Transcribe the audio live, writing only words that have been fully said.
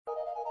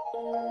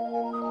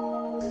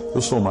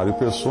Eu sou Mário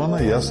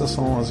Persona e essas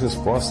são as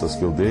respostas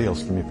que eu dei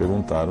aos que me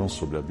perguntaram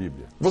sobre a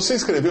Bíblia. Você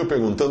escreveu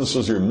perguntando se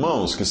os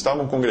irmãos que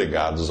estavam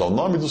congregados ao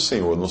nome do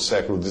Senhor no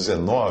século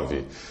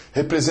XIX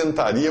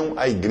representariam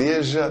a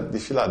igreja de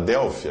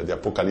Filadélfia, de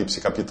Apocalipse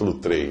capítulo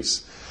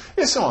 3.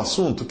 Esse é um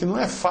assunto que não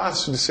é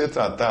fácil de ser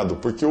tratado,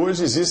 porque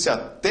hoje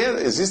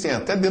existem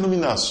até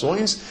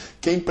denominações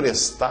que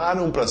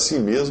emprestaram para si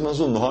mesmas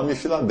o nome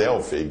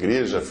Filadélfia,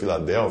 igreja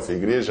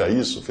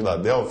isso,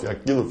 Filadélfia,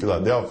 aquilo,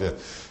 Filadélfia,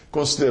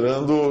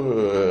 considerando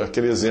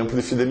aquele exemplo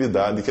de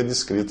fidelidade que é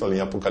descrito ali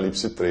em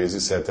Apocalipse 3, de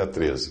 7 a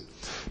 13.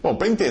 Bom,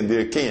 para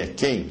entender quem é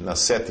quem nas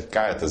 7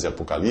 cartas de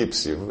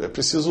Apocalipse, é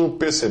preciso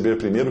perceber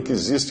primeiro que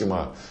existe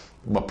uma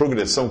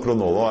progressão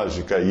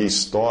cronológica e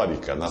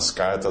histórica nas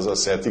cartas às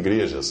 7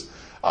 igrejas.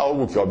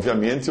 Algo que,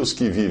 obviamente, os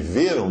que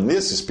viveram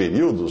nesses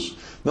períodos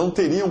não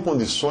teriam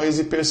condições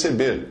de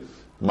perceber,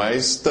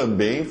 mas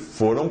também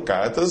foram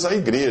cartas a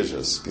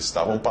igrejas que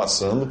estavam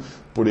passando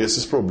por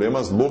esses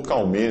problemas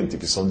localmente,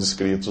 que são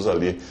descritos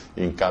ali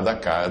em cada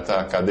carta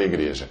a cada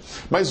igreja.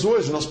 Mas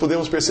hoje nós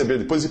podemos perceber,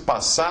 depois de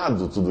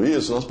passado tudo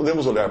isso, nós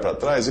podemos olhar para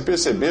trás e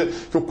perceber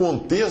que o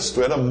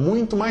contexto era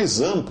muito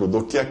mais amplo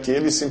do que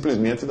aquele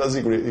simplesmente das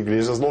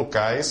igrejas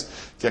locais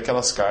que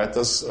aquelas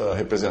cartas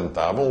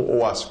representavam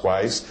ou às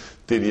quais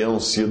teriam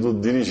sido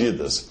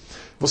dirigidas.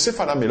 Você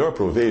fará melhor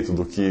proveito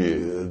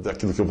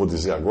daquilo que eu vou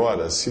dizer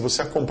agora se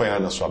você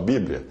acompanhar na sua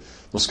Bíblia,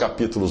 nos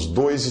capítulos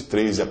 2 e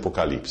 3 de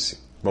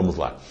Apocalipse. Vamos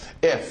lá.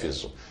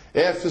 Éfeso.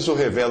 Éfeso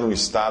revela um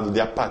estado de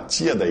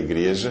apatia da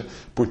igreja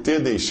por ter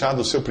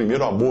deixado o seu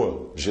primeiro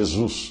amor,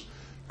 Jesus.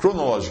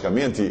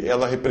 Cronologicamente,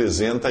 ela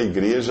representa a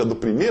igreja do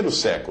primeiro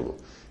século,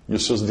 e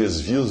os seus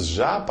desvios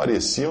já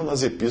apareciam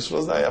nas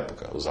epístolas da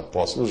época. Os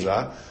apóstolos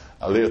já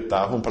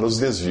alertavam para os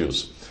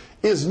desvios.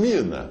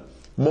 Esmirna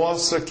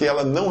mostra que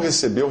ela não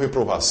recebeu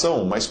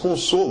reprovação, mas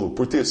consolo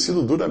por ter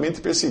sido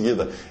duramente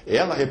perseguida.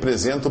 Ela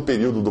representa o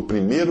período do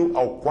 1º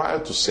ao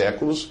 4º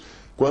séculos,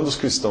 quando os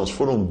cristãos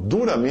foram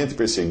duramente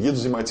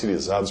perseguidos e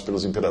martirizados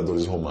pelos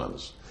imperadores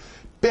romanos.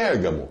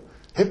 Pérgamo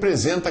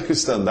representa a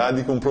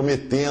cristandade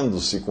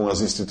comprometendo-se com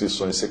as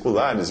instituições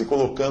seculares e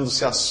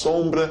colocando-se à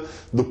sombra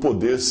do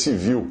poder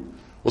civil.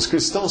 Os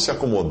cristãos se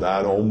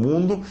acomodaram ao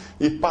mundo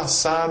e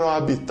passaram a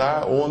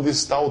habitar onde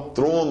está o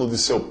trono de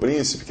seu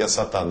príncipe, que é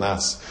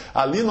Satanás.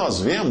 Ali nós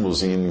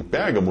vemos, em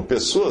Pérgamo,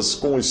 pessoas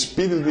com o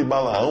espírito de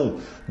Balaão,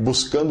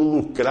 buscando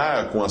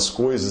lucrar com as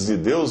coisas de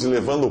Deus e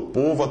levando o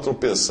povo a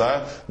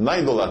tropeçar na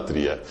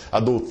idolatria. A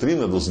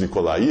doutrina dos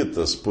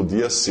nicolaítas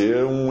podia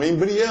ser um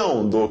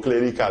embrião do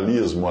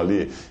clericalismo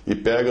ali, e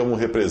Pérgamo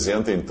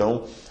representa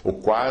então o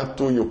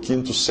 4º e o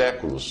 5º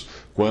séculos,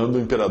 quando o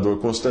imperador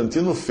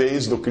Constantino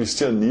fez do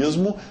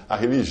cristianismo a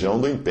religião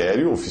do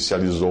império,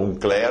 oficializou um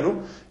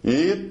clero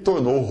e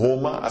tornou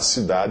Roma a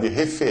cidade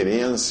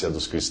referência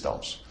dos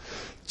cristãos.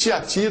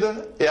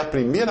 Tiatira é a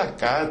primeira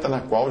carta na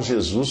qual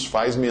Jesus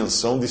faz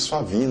menção de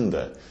sua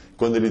vinda,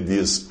 quando ele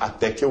diz,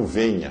 até que eu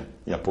venha,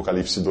 em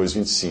Apocalipse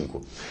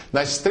 2:25.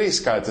 Nas 3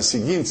 cartas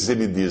seguintes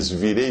ele diz,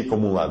 virei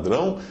como um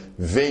ladrão,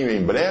 venho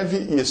em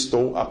breve e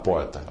estou à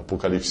porta.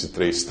 Apocalipse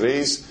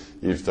 3:3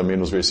 e também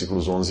nos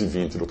versículos 11 e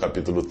 20 do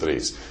capítulo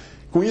 3.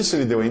 Com isso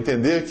ele deu a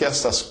entender que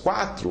estas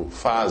 4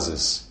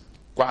 fases,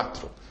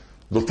 4,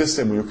 do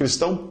testemunho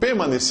cristão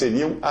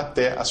permaneceriam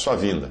até a sua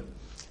vinda.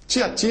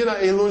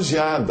 Tiatira é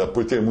elogiada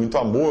por ter muito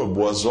amor,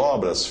 boas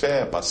obras,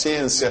 fé,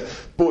 paciência,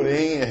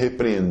 porém é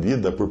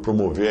repreendida por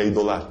promover a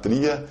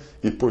idolatria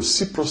e por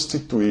se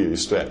prostituir,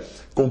 isto é,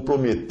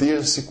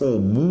 comprometer-se com o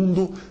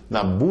mundo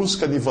na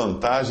busca de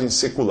vantagens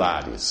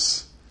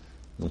seculares.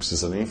 Não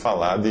precisa nem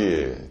falar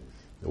de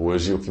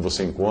hoje o que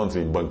você encontra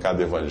em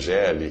bancada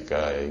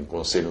evangélica, em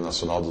Conselho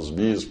Nacional dos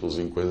Bispos,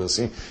 em coisas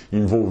assim,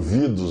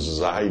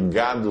 envolvidos,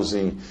 arraigados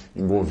em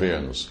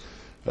governos.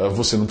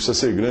 Você não precisa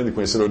ser grande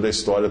conhecedor da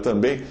história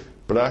também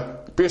para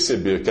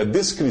perceber que a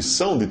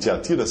descrição de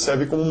Tiatira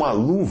serve como uma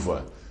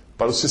luva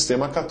para o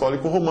sistema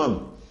católico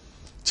romano.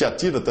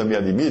 Tiatira também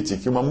admite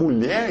que uma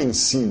mulher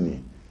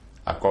ensine,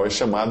 a qual é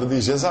chamada de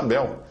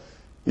Jezabel.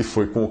 E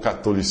foi com o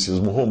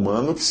catolicismo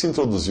romano que se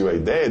introduziu a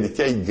ideia de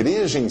que a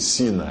igreja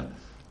ensina,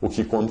 o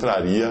que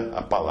contraria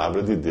a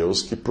palavra de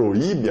Deus que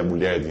proíbe a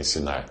mulher de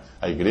ensinar.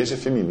 A igreja é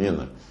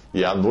feminina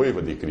e é a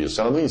noiva de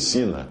Cristo, ela não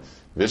ensina.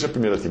 Veja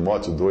 1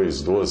 Timóteo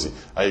 2,12.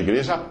 A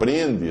igreja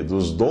aprende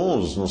dos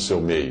dons no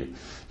seu meio.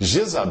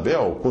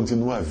 Jezabel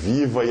continua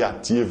viva e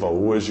ativa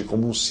hoje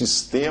como um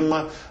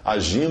sistema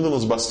agindo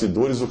nos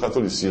bastidores do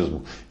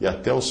catolicismo. E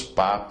até os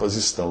papas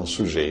estão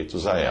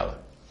sujeitos a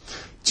ela.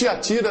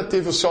 Tiatira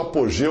teve o seu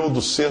apogeu do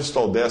 6º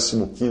ao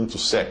 15º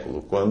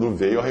século, quando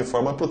veio a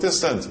Reforma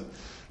Protestante.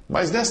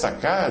 Mas nesta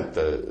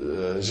carta,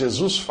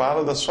 Jesus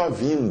fala da sua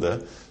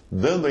vinda,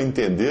 dando a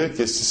entender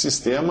que esse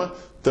sistema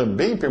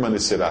também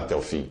permanecerá até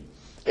o fim.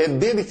 É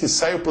dele que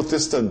sai o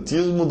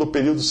protestantismo do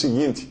período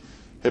seguinte,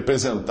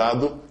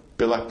 representado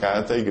pela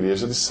carta à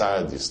igreja de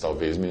Sardes,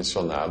 talvez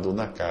mencionado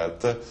na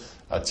carta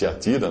a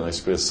Tiatira, na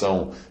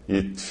expressão,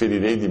 e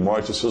ferirei de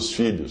morte os seus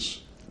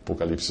filhos,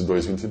 Apocalipse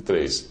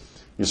 2:23.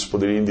 Isso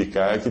poderia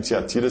indicar que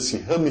Tiatira se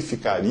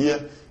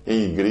ramificaria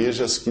em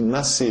igrejas que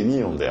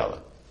nasceriam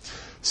dela.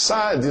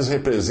 Sardes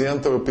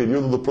representa o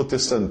período do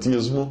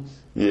protestantismo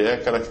e é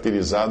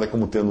caracterizada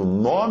como tendo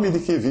nome de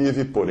que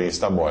vive, porém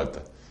está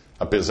morta.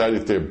 Apesar de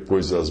ter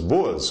coisas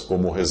boas,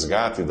 como o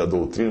resgate da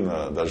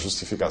doutrina da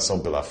justificação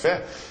pela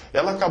fé,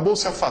 ela acabou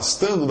se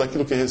afastando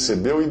daquilo que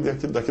recebeu e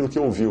daquilo que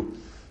ouviu.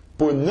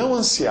 Por não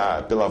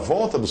ansiar pela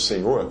volta do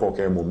Senhor a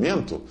qualquer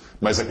momento,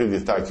 mas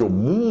acreditar que o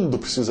mundo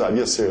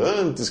precisaria ser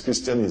antes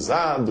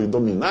cristianizado e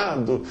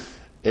dominado,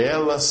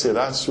 ela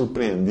será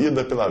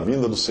surpreendida pela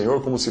vinda do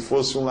Senhor como se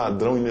fosse um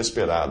ladrão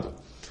inesperado.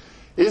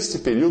 Este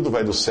período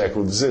vai do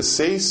século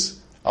XVI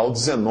ao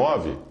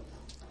XIX,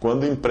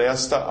 quando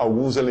empresta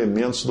alguns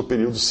elementos do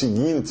período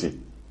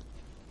seguinte,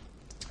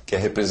 que é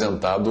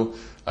representado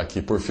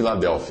aqui por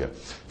Filadélfia.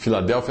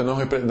 Filadélfia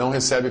não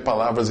recebe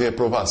palavras de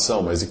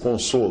reprovação, mas de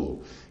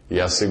consolo, e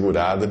é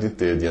assegurada de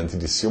ter diante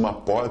de si uma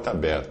porta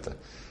aberta.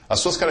 As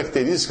suas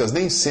características,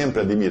 nem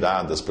sempre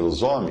admiradas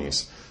pelos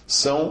homens,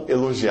 são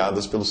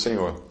elogiadas pelo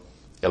Senhor.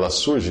 Ela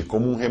surge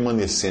como um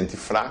remanescente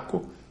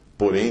fraco,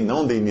 porém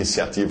não de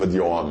iniciativa de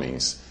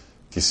homens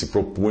que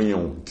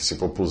se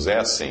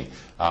propusessem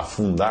a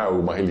fundar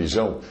uma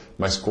religião,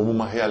 mas como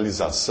uma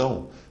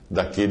realização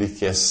daquele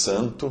que é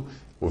santo,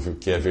 o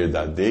que é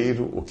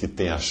verdadeiro, o que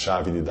tem a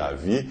chave de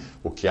Davi,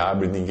 o que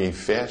abre ninguém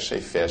fecha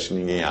e fecha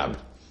ninguém abre,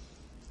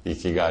 e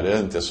que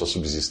garante a sua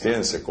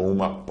subsistência com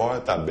uma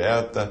porta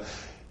aberta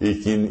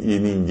e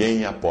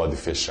ninguém a pode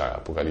fechar.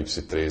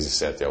 Apocalipse 13,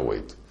 7 a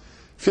 8.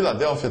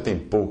 Filadélfia tem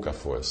pouca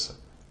força,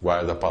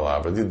 guarda a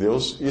palavra de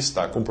Deus e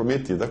está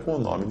comprometida com o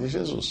nome de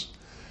Jesus.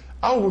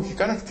 Algo que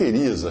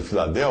caracteriza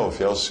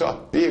Filadélfia é o seu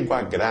apego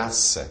à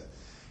graça,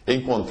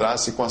 em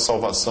contraste com a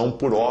salvação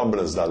por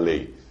obras da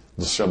lei,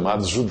 dos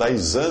chamados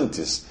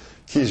judaizantes,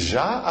 que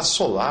já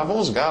assolavam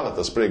os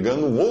Gálatas,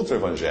 pregando um outro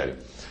evangelho.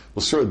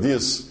 O Senhor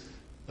diz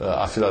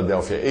a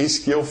Filadélfia: eis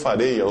que eu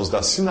farei aos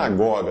da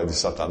sinagoga de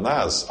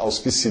Satanás, aos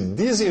que se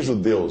dizem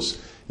judeus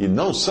e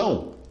não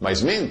são,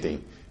 mas mentem,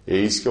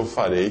 eis que eu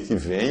farei que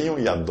venham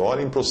e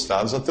adorem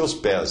prostrados a teus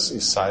pés, e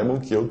saibam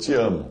que eu te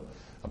amo.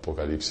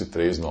 Apocalipse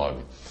 3, 9.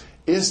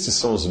 Estes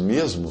são os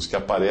mesmos que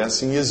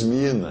aparecem em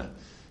Esmirna,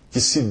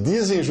 que se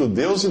dizem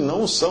judeus e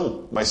não o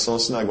são, mas são a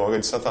sinagoga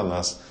de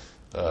Satanás,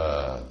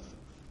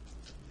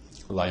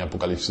 lá em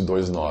Apocalipse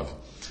 2, 9.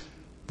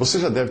 Você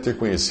já deve ter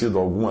conhecido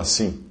algum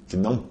assim, que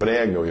não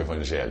prega o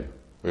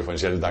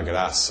evangelho da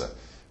graça,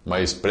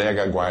 mas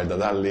prega a guarda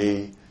da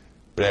lei,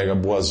 prega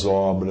boas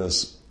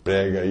obras,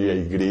 prega ir à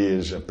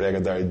igreja, prega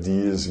dar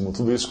dízimo,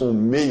 tudo isso como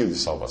meio de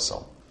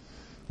salvação.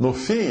 No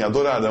fim,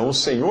 adorarão o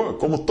Senhor,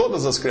 como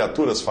todas as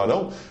criaturas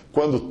farão,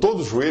 quando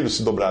todo joelho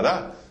se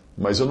dobrará,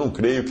 mas eu não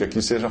creio que aqui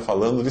esteja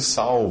falando de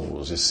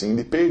salvos, e sim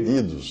de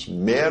perdidos,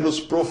 meros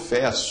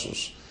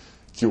professos,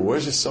 que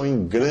hoje são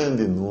em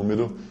grande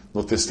número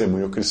no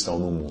testemunho cristão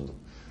no mundo.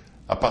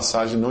 A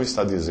passagem não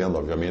está dizendo,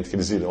 obviamente, que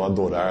eles irão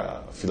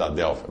adorar a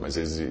Filadélfia, mas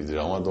eles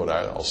irão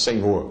adorar ao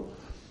Senhor.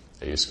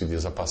 É isso que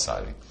diz a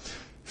passagem.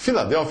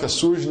 Filadélfia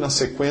surge na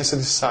sequência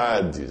de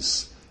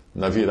Sardes,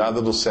 na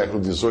virada do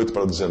século XVIII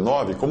para o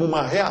XIX, como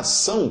uma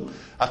reação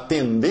à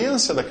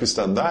tendência da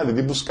cristandade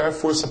de buscar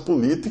força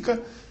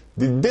política,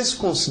 de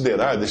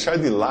desconsiderar, deixar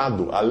de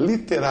lado a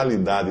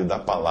literalidade da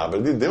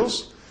palavra de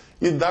Deus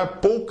e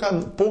dar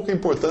pouca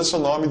importância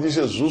ao nome de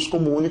Jesus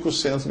como único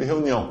centro de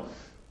reunião,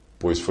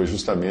 pois foi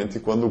justamente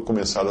quando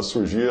começaram a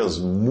surgir as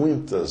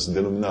muitas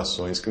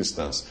denominações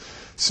cristãs.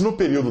 Se no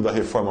período da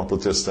Reforma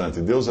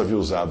Protestante Deus havia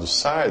usado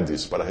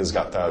Sardes para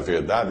resgatar a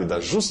verdade da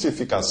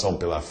justificação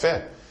pela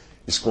fé,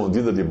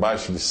 escondida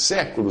debaixo de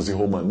séculos de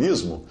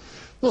romanismo,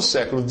 no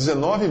século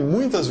XIX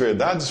muitas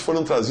verdades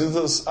foram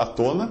trazidas à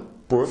tona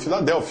por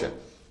Filadélfia,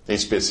 em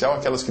especial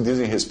aquelas que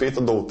dizem respeito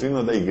à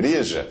doutrina da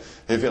igreja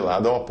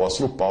revelada ao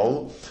apóstolo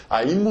Paulo,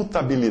 a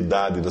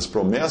imutabilidade das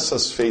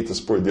promessas feitas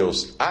por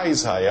Deus a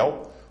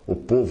Israel, o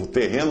povo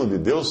terreno de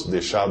Deus,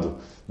 deixado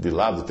de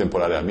lado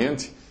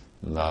temporariamente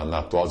na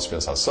atual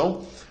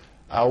dispensação,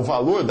 ao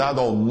valor dado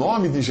ao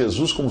nome de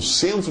Jesus como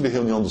centro de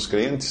reunião dos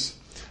crentes,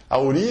 a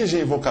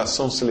origem e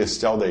vocação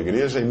celestial da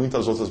igreja e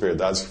muitas outras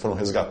verdades que foram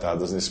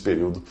resgatadas nesse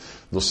período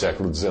do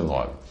século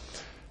XIX.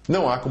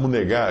 Não há como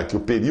negar que o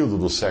período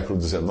do século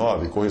XIX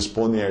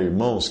corresponde a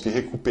irmãos que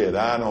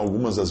recuperaram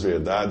algumas das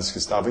verdades que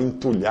estavam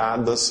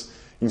entulhadas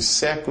em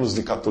séculos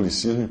de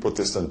catolicismo e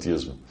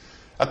protestantismo.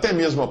 Até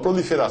mesmo a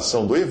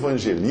proliferação do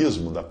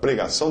evangelismo, da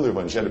pregação do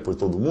evangelho por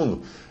todo o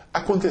mundo,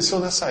 aconteceu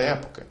nessa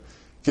época,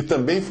 que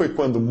também foi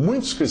quando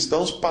muitos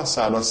cristãos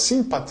passaram a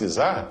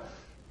simpatizar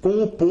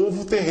com o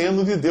povo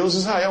terreno de Deus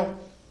Israel,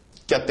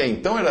 que até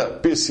então era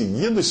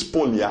perseguido,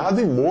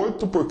 espoliado e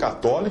morto por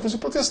católicos e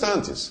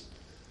protestantes.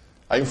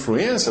 A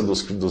influência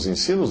dos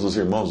ensinos dos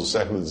irmãos do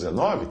século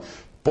XIX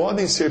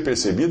podem ser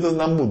percebidas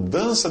na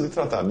mudança de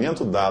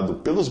tratamento dado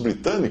pelos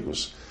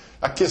britânicos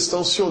à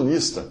questão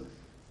sionista,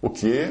 o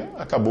que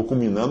acabou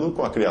culminando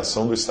com a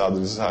criação do Estado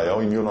de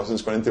Israel em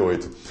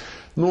 1948.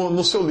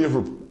 No seu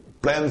livro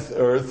Planet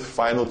Earth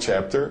Final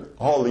Chapter,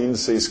 Hall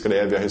Lindsey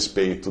escreve a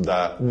respeito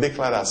da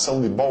Declaração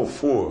de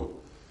Balfour,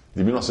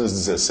 de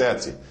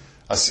 1917,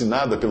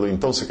 assinada pelo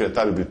então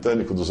secretário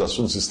britânico dos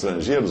Assuntos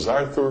Estrangeiros,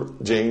 Arthur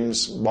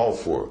James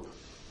Balfour,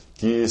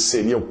 que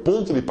seria o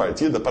ponto de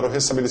partida para o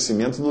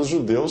restabelecimento dos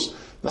judeus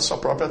na sua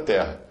própria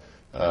terra.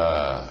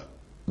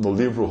 No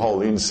livro,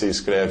 Hall Lindsey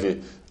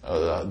escreve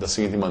da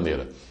seguinte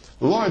maneira: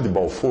 Lord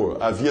Balfour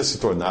havia se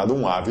tornado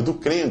um ávido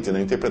crente na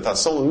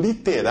interpretação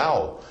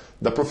literal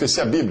da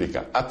profecia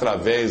bíblica,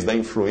 através da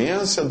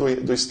influência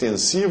do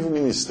extensivo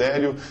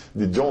ministério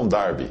de John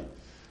Darby.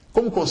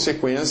 Como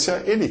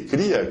consequência, ele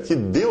cria que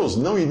Deus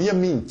não iria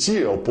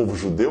mentir ao povo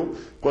judeu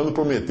quando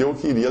prometeu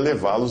que iria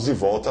levá-los de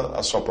volta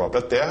à sua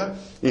própria terra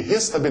e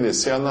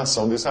restabelecer a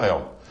nação de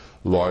Israel.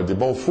 Lord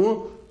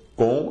Balfour,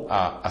 com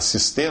a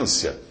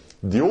assistência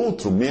de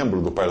outro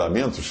membro do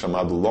parlamento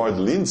chamado Lord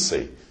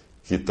Lindsey,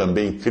 que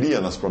também cria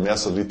nas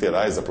promessas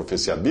literais da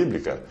profecia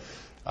bíblica,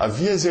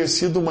 havia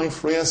exercido uma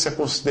influência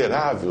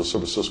considerável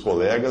sobre seus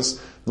colegas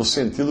no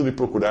sentido de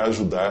procurar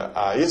ajudar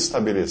a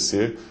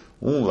estabelecer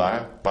um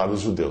lar para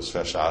os judeus.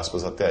 Fecha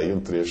aspas, até aí um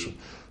trecho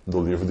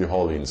do livro de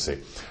Hall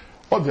Lindsey.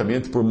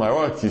 Obviamente, por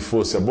maior que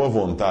fosse a boa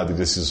vontade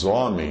desses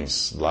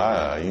homens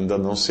lá, ainda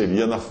não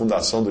seria na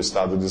fundação do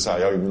Estado de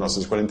Israel em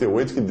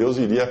 1948 que Deus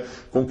iria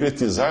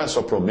concretizar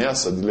sua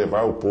promessa de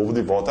levar o povo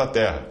de volta à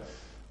terra.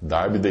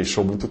 Darby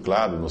deixou muito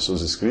claro nos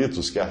seus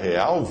escritos que a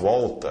real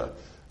volta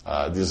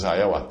de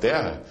Israel à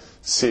terra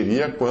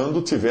seria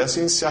quando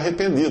tivessem se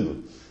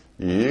arrependido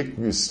e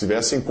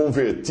estivessem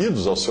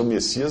convertidos ao seu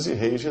Messias e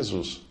Rei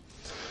Jesus.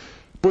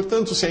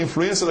 Portanto, se a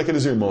influência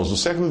daqueles irmãos do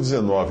século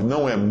XIX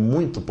não é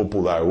muito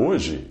popular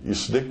hoje,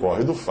 isso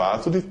decorre do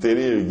fato de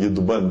terem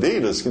erguido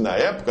bandeiras que na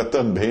época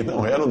também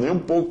não eram nem um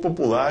pouco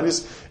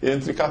populares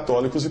entre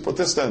católicos e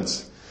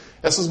protestantes.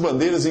 Essas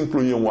bandeiras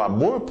incluíam o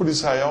amor por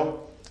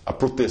Israel, a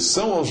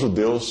proteção aos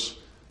judeus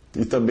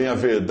e também a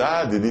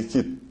verdade de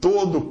que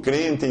todo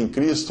crente em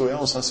Cristo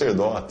é um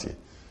sacerdote,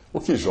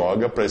 o que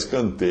joga para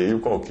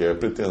escanteio qualquer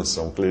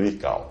pretensão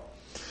clerical.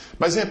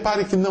 Mas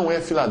repare que não é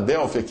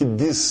Filadélfia que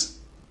diz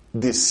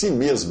de si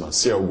mesma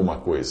ser alguma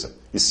coisa,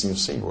 e sim o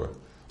Senhor.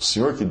 O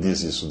Senhor que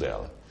diz isso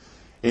dela.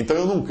 Então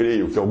eu não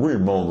creio que algum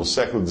irmão no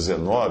século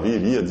XIX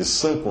iria de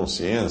sã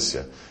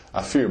consciência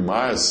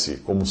afirmar-se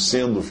como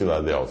sendo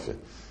Filadélfia.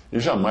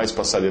 E jamais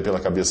passaria pela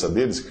cabeça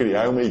deles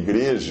criar uma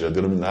igreja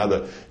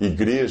denominada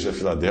Igreja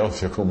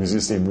Filadélfia, como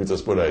existem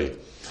muitas por aí.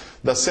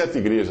 Das 7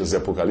 igrejas de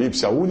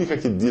Apocalipse, a única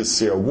que diz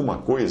ser alguma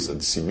coisa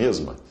de si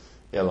mesma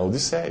é a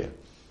Laodiceia.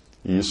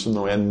 E isso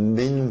não é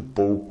nem um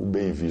pouco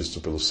bem visto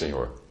pelo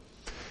Senhor.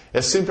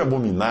 É sempre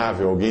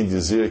abominável alguém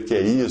dizer que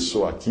é isso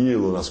ou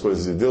aquilo nas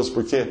coisas de Deus,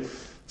 porque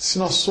se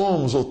nós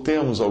somos ou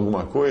temos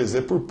alguma coisa,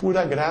 é por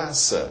pura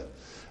graça.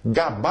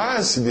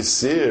 Gabar-se de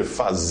ser,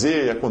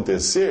 fazer e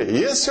acontecer,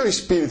 esse é o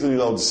espírito de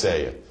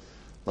Laodiceia.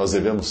 Nós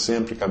devemos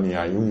sempre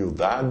caminhar em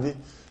humildade,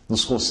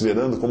 nos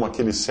considerando como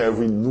aquele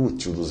servo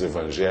inútil dos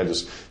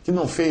evangelhos, que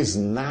não fez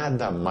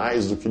nada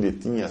mais do que lhe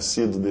tinha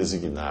sido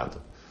designado.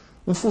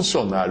 Um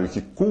funcionário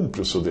que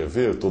cumpre o seu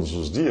dever todos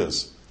os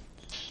dias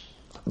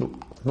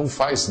não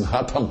faz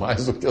nada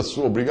mais do que a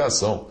sua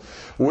obrigação.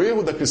 O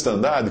erro da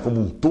cristandade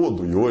como um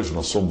todo, e hoje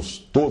nós somos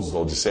todos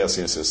Laodiceia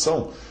sem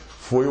exceção,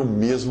 foi o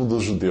mesmo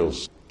dos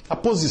judeus. A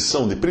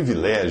posição de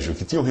privilégio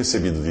que tinham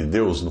recebido de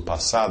Deus no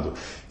passado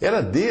era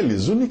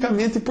deles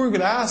unicamente por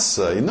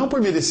graça e não por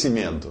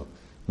merecimento.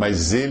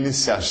 Mas eles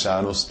se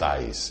acharam os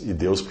tais e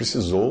Deus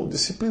precisou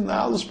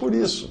discipliná-los por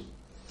isso.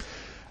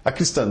 A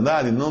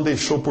cristandade não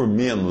deixou por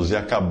menos e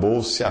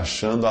acabou se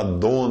achando a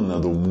dona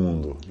do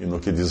mundo. E no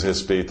que diz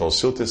respeito ao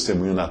seu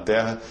testemunho na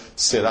terra,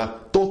 será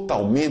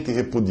totalmente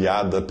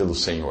repudiada pelo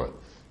Senhor,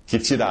 que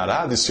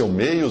tirará de seu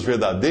meio os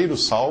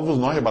verdadeiros salvos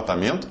no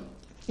arrebatamento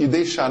e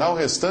deixará o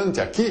restante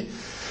aqui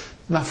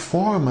na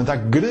forma da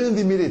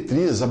grande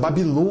meretriz, a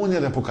Babilônia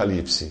do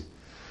Apocalipse.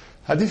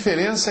 A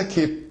diferença é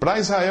que para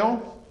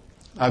Israel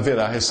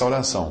haverá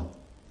restauração,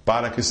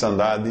 para a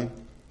cristandade,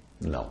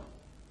 não.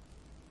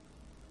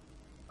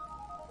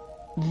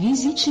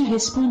 Visite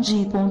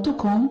respondi.com.br.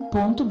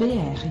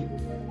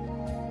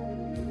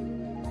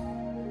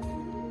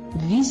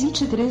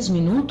 Visite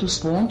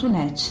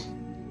 3minutos.net.